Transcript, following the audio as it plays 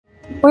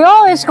We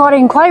always got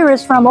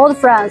inquiries from old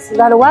friends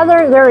that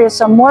whether there is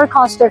a more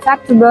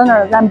cost-effective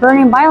burner than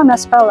burning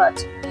biomass pellet.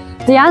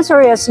 The answer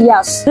is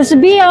yes. This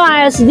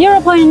BLRS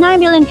 0.9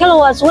 billion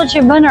kilowatts wood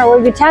chip burner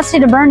will be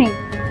tested burning.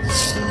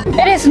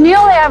 It is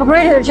newly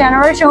upgraded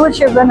generation wood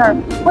chip burner,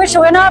 which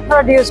will not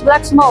produce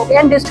black smoke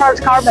and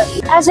discharge carbon.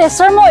 As a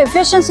thermal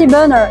efficiency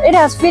burner, it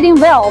has feeding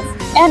valve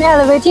and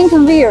elevating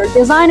conveyor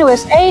designed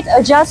with 8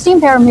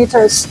 adjusting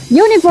parameters.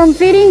 Uniform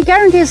feeding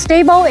guarantees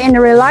stable and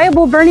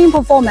reliable burning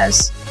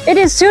performance. It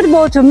is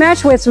suitable to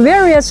match with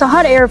various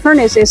hot air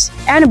furnaces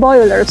and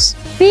boilers.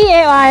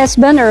 BLRS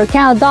burner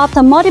can adopt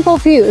multiple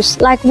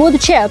fuels like wood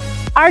chip,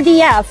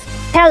 RDF,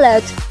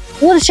 pellet,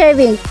 wood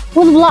shaving,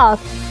 wood block,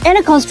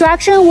 and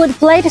construction wood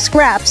plate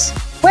scraps,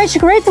 which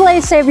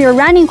greatly save your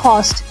running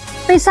cost.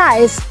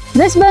 Besides,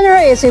 this burner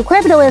is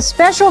equipped with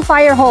special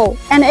fire hole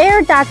and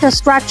air duct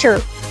structure.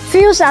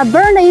 Fuels are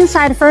burned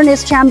inside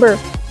furnace chamber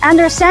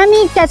under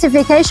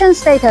semi-gasification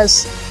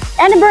status,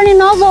 and burning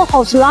nozzle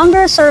holds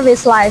longer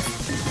service life.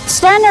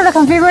 Standard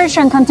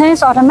configuration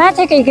contains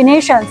automatic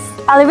ignition,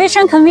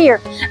 elevation conveyor,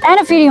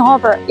 and feeding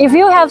hopper. If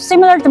you have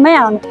similar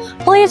demand,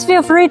 please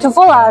feel free to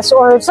follow us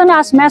or send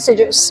us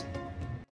messages.